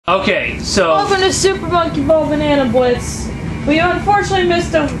Okay, so... Welcome to Super Monkey Ball Banana Blitz. We unfortunately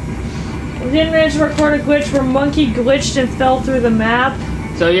missed a... We didn't manage to record a glitch where Monkey glitched and fell through the map.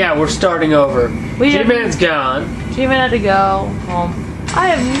 So yeah, we're starting over. G-Man's gone. G-Man had to go home. I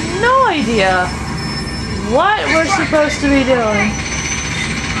have no idea what we're supposed to be doing.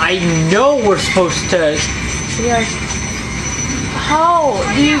 I know we're supposed to... Yes. How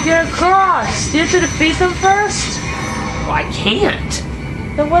do you get across? Do you have to defeat them first? Well, I can't.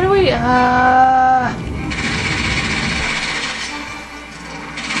 Then what do we, Okay,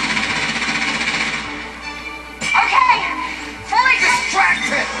 fully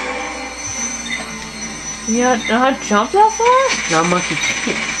distracted. You know how to jump that far? Now Monkey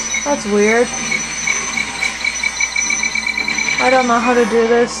can't. That's weird. I don't know how to do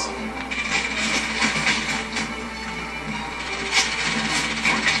this.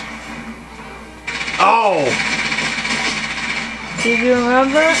 Oh! Did you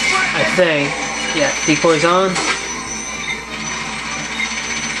remember? I think. Yeah, decoy's on.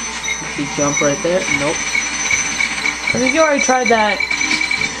 You jump right there. Nope. I think you already tried that.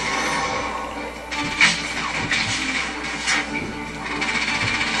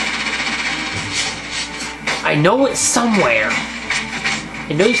 I know it's somewhere.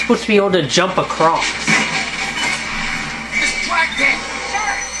 I know you're supposed to be able to jump across. Distracted.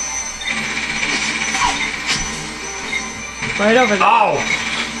 Right over there. Oh!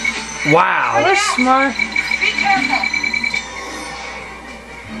 Wow. We're smart. Be careful.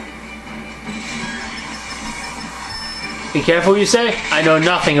 Be careful, you say? I know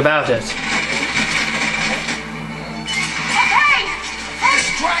nothing about it. Okay,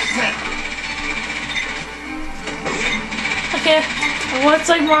 distracted. Okay. Well, it's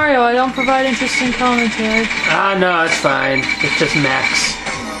like Mario. I don't provide interesting commentary. Ah, no, it's fine. It's just Max.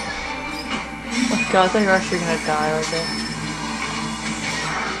 Oh god, I thought you were actually gonna die right there.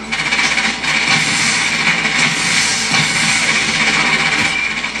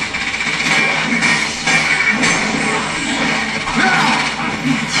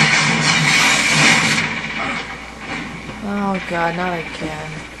 Oh god, not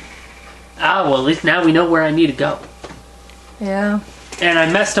again. Ah, well, at least now we know where I need to go. Yeah. And I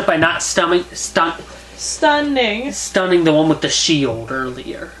messed up by not stunning the one with the shield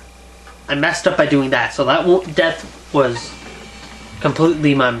earlier. I messed up by doing that, so that death was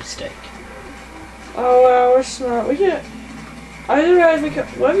completely my mistake. Oh wow, we're smart. We can. I didn't realize we could.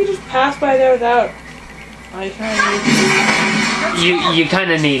 What if we just pass by there without? I kind of need to. You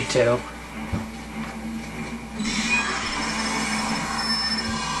kind of need to.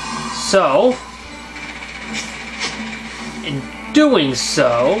 So, in doing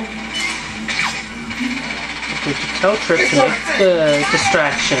so, we can tell Trip to make the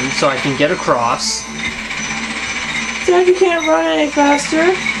distraction so I can get across. Dad, you can't run any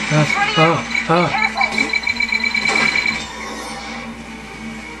faster.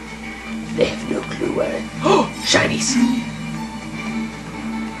 They have no clue where. Oh, shinies!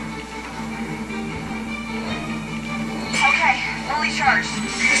 Okay, fully charged.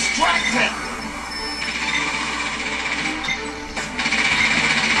 Distracted.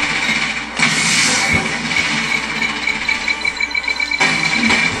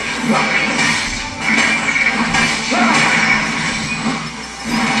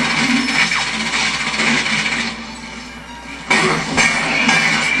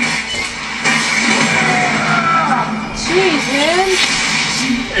 Jeez, man.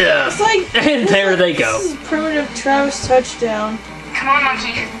 Yeah. It's like. And there they go. This is primitive Travis touchdown. Come on,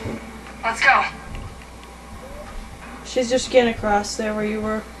 monkey. Let's go. She's just getting across there where you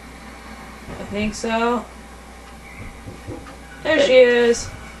were. I think so. There she is.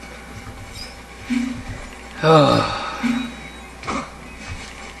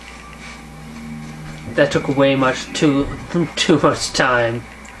 That took way too much time.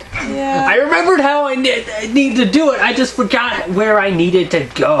 Yeah. I remembered how I need to do it. I just forgot where I needed to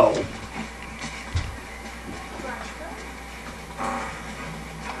go.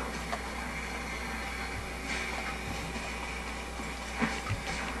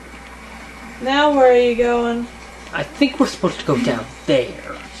 Now where are you going? I think we're supposed to go down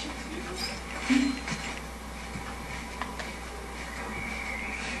there.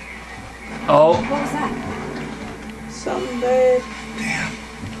 Oh. What was that? Something bad. Damn.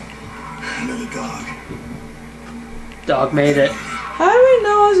 Another dog. Dog made it. How do we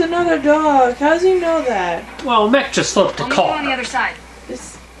know it's another dog? How does he know that? Well, Mech just flipped a I'll meet you car. on the other side.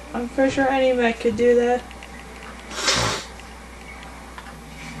 I'm pretty sure any mech could do that.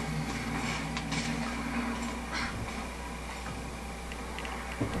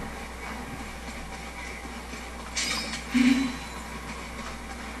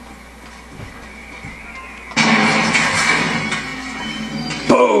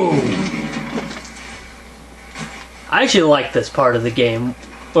 I actually like this part of the game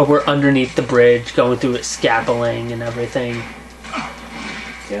where we're underneath the bridge, going through it, scapping and everything.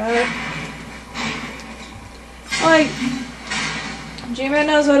 God. Like, G-Man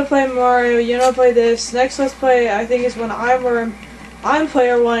knows how to play Mario, you know how to play this. Next Let's Play, I think, is when I'm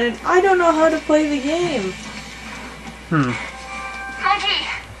player 1, and I don't know how to play the game. Monkey,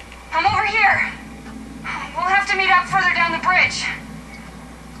 I'm over here. We'll have to meet up further down the bridge.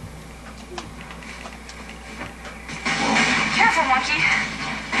 Careful, Monkey.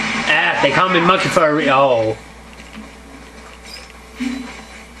 Ah, they call me Monkey for a oh.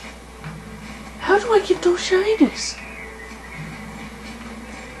 How do I get those shinies?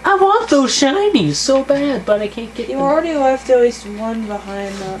 I want those shinies so bad, but I can't get You them. already left at least one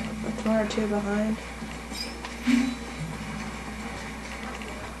behind, one or two behind.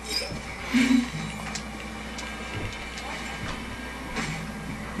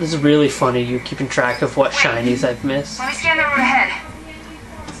 This is really funny, you keeping track of what shinies I've missed. Let me scan the road ahead.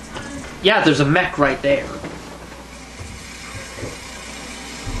 Yeah, there's a mech right there.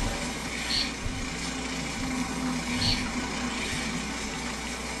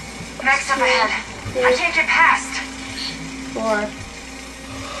 Next up ahead. I can't get past.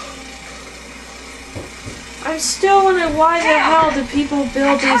 4. I'm still wondering why the hell do people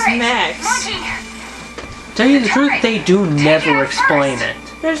build these mechs? Monkey! Tell you the truth, they do never explain it.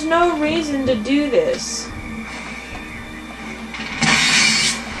 There's no reason to do this.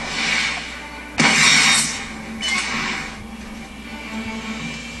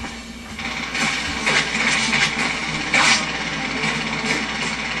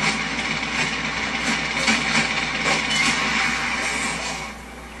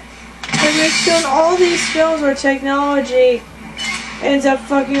 They're doing all these films where technology ends up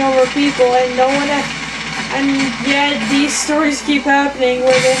fucking over people and no one and yet these stories keep happening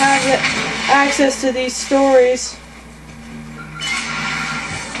where they have access to these stories.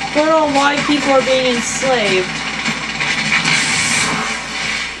 I don't know why people are being enslaved.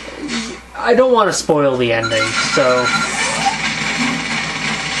 I don't want to spoil the ending, so...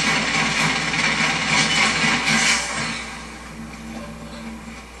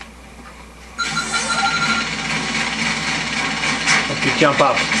 Monkey, jump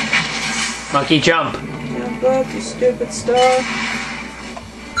up. Monkey, jump. Jump up, you stupid star.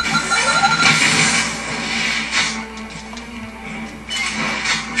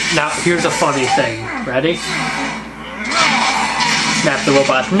 Now, here's a funny thing. Ready? Snap the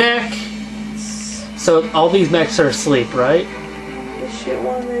robot's neck. So, all these mechs are asleep, right? This shit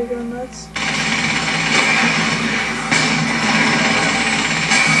one they go nuts.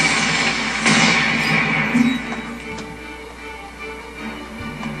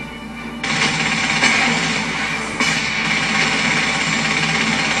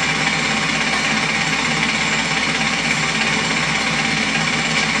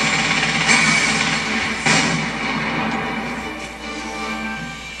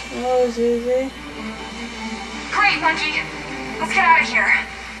 That was easy. Great, Monkey. Let's get out of here.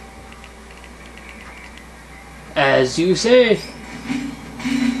 As you say.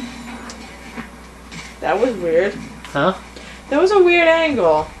 That was weird. Huh? That was a weird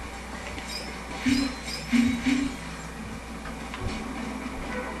angle.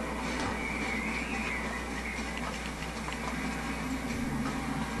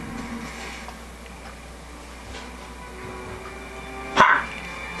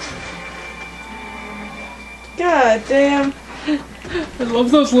 God damn. I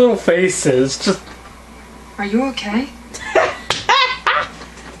love those little faces. Just... Are you okay?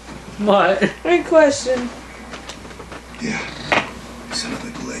 What? Good question. Yeah. It's another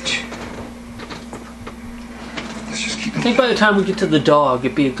glitch. Let's just keep I think by the time we get to the dog,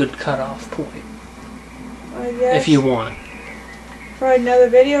 it'd be a good cutoff point. I guess. If you want. For another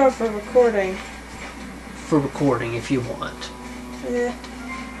video or for recording? For recording, if you want. Yeah.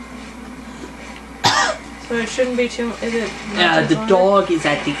 So it shouldn't be too. Is it? The dog is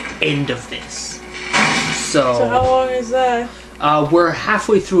at the end of this. So how long is that? We're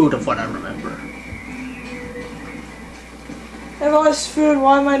halfway through it of what I remember. I've lost food.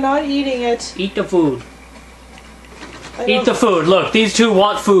 Why am I not eating it? Eat the food. I Eat the food. Look, these two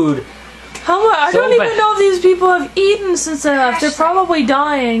want food. How much? I So don't even bad. know if these people have eaten since they left. They're probably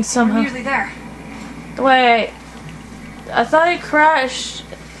dying We're somehow. usually there. Wait. I thought it crashed.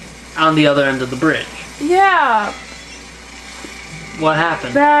 On the other end of the bridge. Yeah. What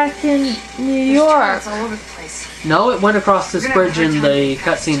happened? Back in New York. It's all over the place. No, it went across this We're gonna have bridge a in hard the time.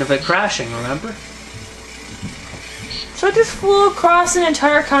 cutscene of it crashing, remember? So I just flew across an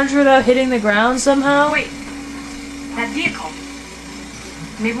entire country without hitting the ground somehow? Wait. That vehicle.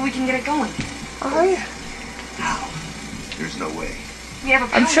 Maybe we can get it going. Oh, yeah. How? There's no way. We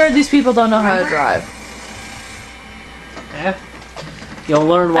have a I'm sure these people don't know how to drive. Yeah. You'll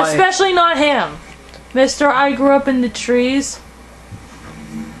learn why. Especially not him. Mister, I grew up in the trees.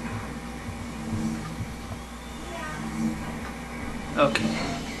 Okay.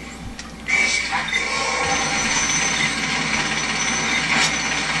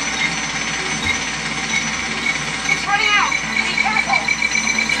 It's running out. Be careful.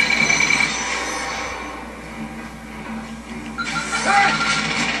 Hey!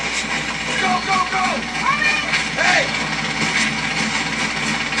 Go, go, go! Coming. Hey!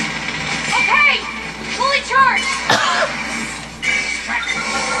 Okay. Fully charged.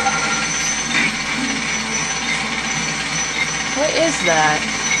 What is that?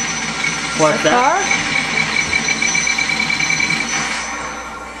 What's A that? car?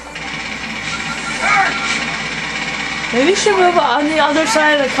 Maybe you should move on the other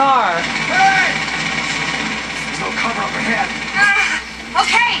side of the car. Hey! There's no cover up ahead.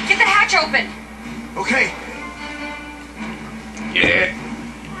 Okay, get the hatch open. Okay. Yeah.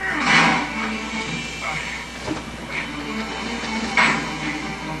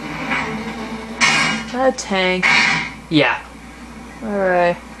 Is that a tank? Yeah.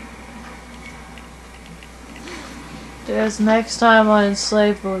 Alright. There's next time on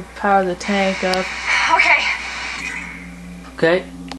Enslaved we'll power the tank up. Okay. Okay.